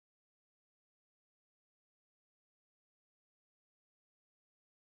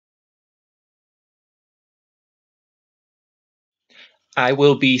I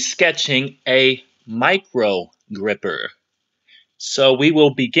will be sketching a microgripper. So we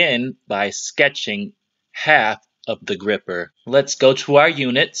will begin by sketching half of the gripper. Let's go to our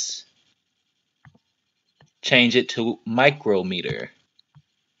units, change it to micrometer.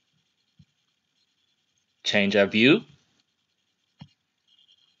 Change our view,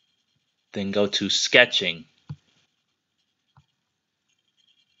 then go to sketching.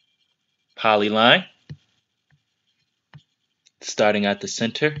 Polyline, starting at the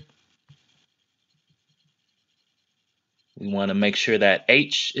center. We want to make sure that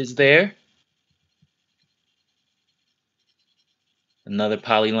H is there. Another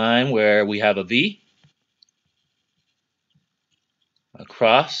polyline where we have a V.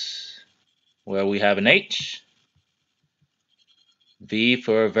 Across where we have an H. V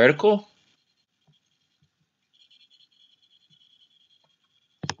for vertical.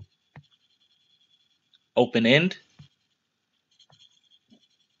 Open end.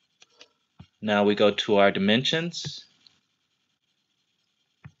 Now we go to our dimensions.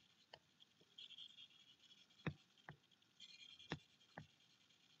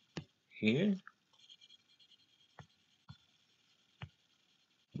 Here.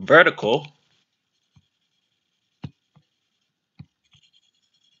 Vertical.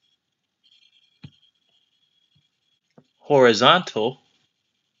 Horizontal.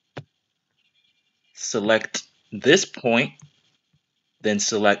 Select this point, then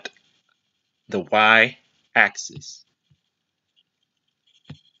select the Y axis.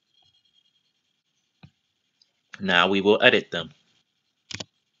 Now we will edit them.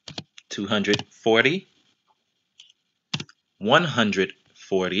 240,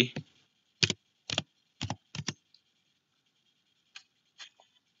 140,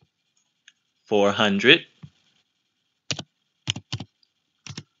 400,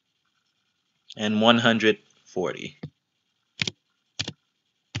 and 140.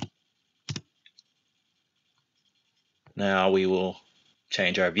 Now we will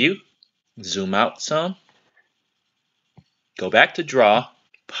change our view, zoom out some, go back to draw,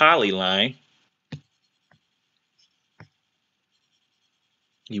 polyline.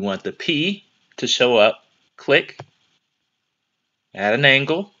 You want the P to show up, click, add an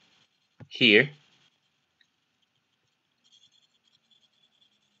angle here.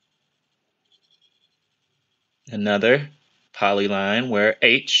 Another polyline where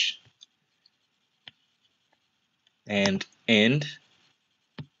H and end.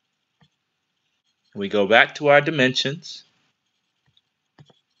 We go back to our dimensions.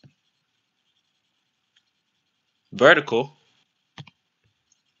 Vertical.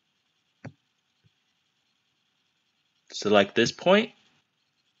 Select this point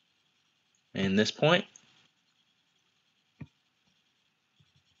and this point.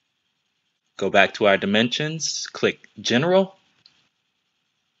 Go back to our dimensions, click General.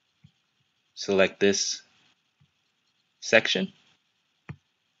 Select this section.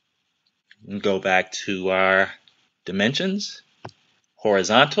 And go back to our dimensions,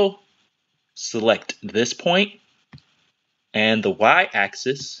 horizontal. Select this point and the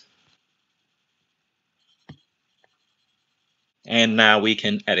Y-axis. And now we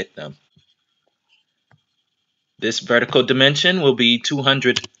can edit them. This vertical dimension will be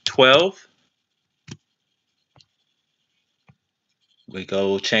 212. We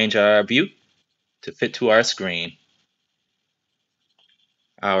go change our view to fit to our screen.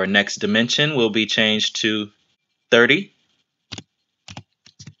 Our next dimension will be changed to 30.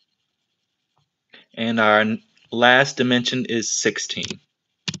 And our last dimension is 16.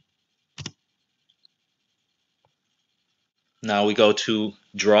 Now we go to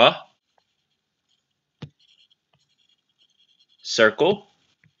Draw, Circle.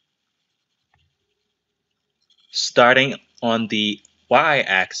 Starting on the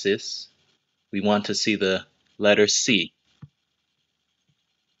Y-axis, we want to see the letter C.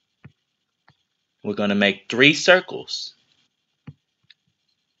 We're going to make 3 circles.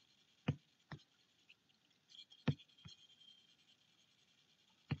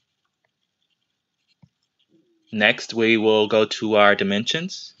 Next, we will go to our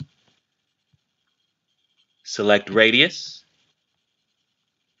dimensions. Select radius.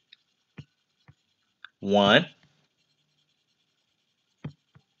 1,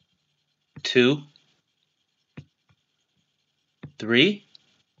 2, 3.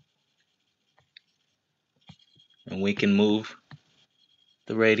 And we can move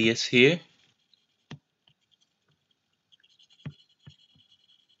the radius here.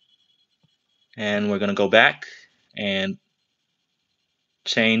 And we're going to go back and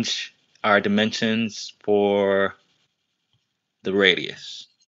change our dimensions for the radius.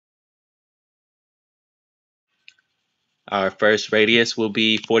 Our first radius will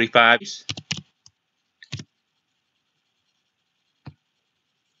be 45.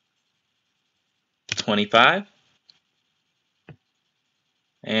 25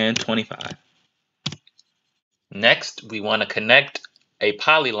 and 25. Next, we want to connect a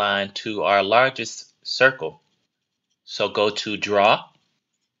polyline to our largest circle. So go to Draw,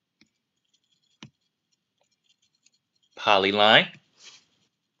 Polyline,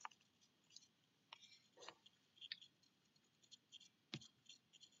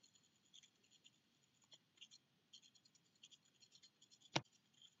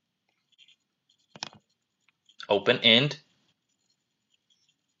 Open End.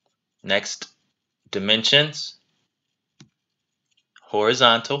 Next, Dimensions,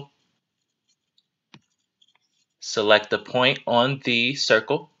 Horizontal. Select the point on the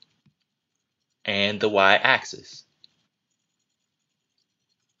circle and the y-axis.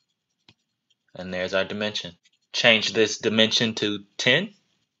 And there's our dimension. Change this dimension to 10.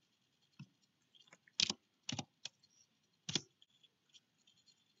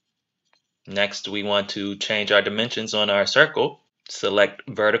 Next, we want to change our dimensions on our circle. Select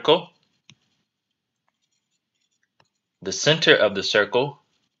vertical, the center of the circle,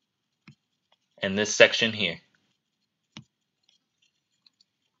 and this section here.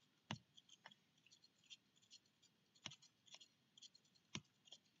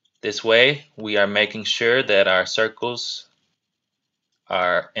 This way, we are making sure that our circles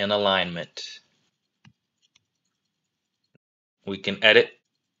are in alignment. We can edit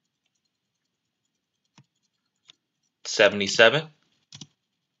 77,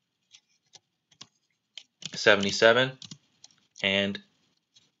 77, and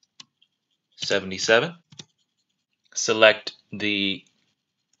 77. Select the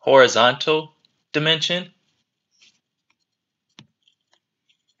horizontal dimension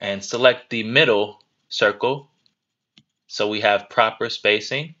and select the middle circle so we have proper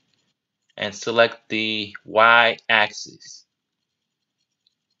spacing, and select the y-axis.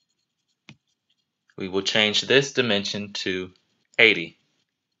 We will change this dimension to 80.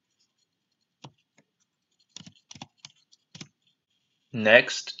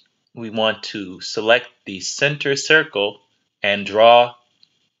 Next, we want to select the center circle and draw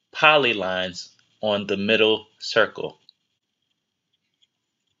polylines on the middle circle.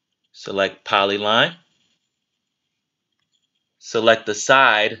 Select polyline. Select the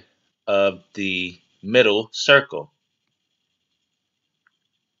side of the middle circle.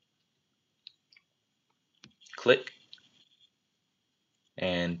 Click,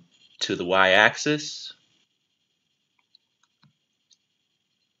 and to the y-axis.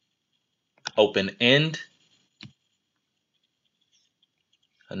 Open End.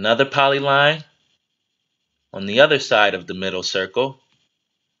 Another polyline on the other side of the middle circle.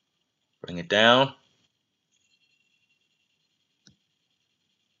 Bring it down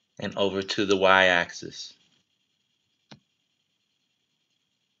and over to the y-axis.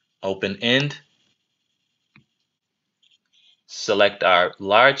 Open End. Select our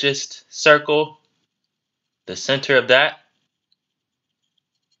largest circle, the center of that.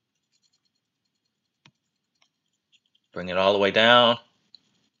 Bring it all the way down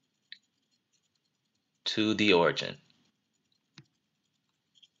to the origin.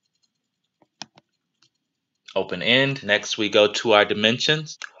 Open End. Next, we go to our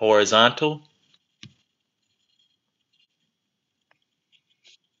dimensions, horizontal.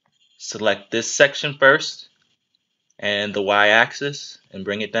 Select this section first and the y-axis and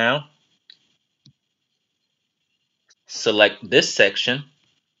bring it down. Select this section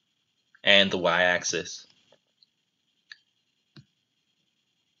and the y-axis.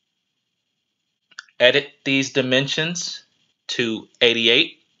 Edit these dimensions to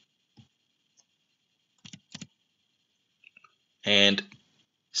 88 and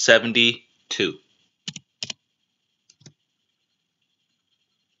 72.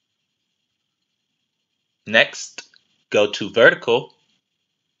 Next, go to vertical.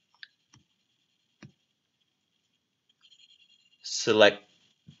 Select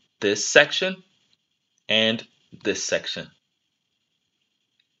this section and this section.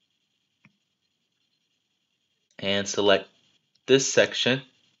 And select this section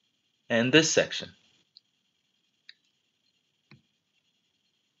and this section.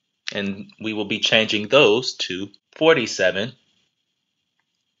 And we will be changing those to 47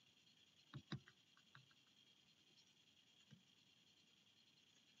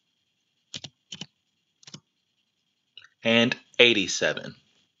 and 87.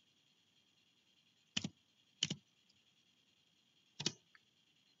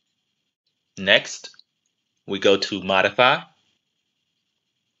 Next, we go to Modify,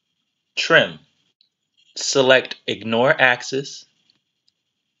 Trim. Select Ignore Axis.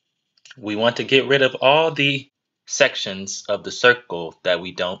 We want to get rid of all the sections of the circle that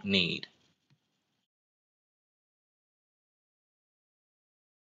we don't need.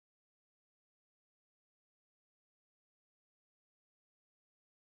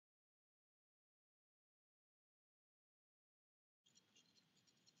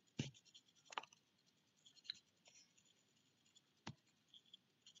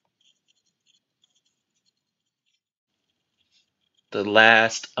 The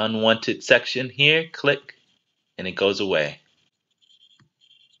last unwanted section here, click, and it goes away.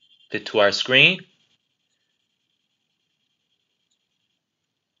 Fit to our screen.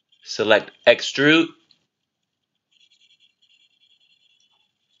 Select Extrude.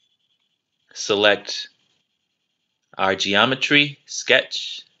 Select our geometry,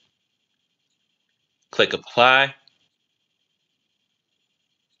 Sketch. Click Apply.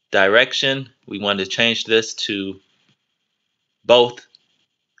 Direction, we want to change this to both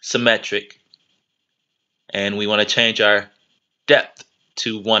symmetric. And we want to change our depth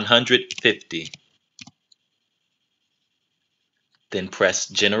to 150. Then press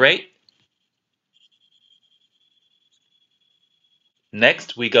Generate.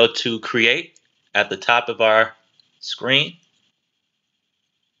 Next, we go to Create at the top of our screen.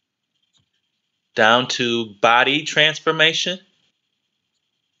 Down to Body Transformation.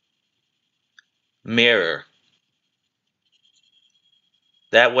 Mirror.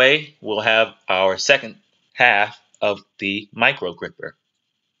 That way, we'll have our second half of the Microgripper.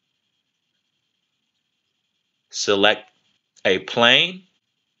 Select a plane.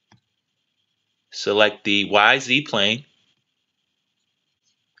 Select the YZ plane.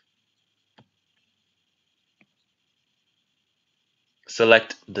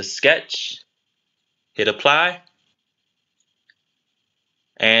 Select the sketch. Hit Apply.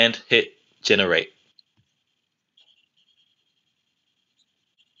 And hit Generate.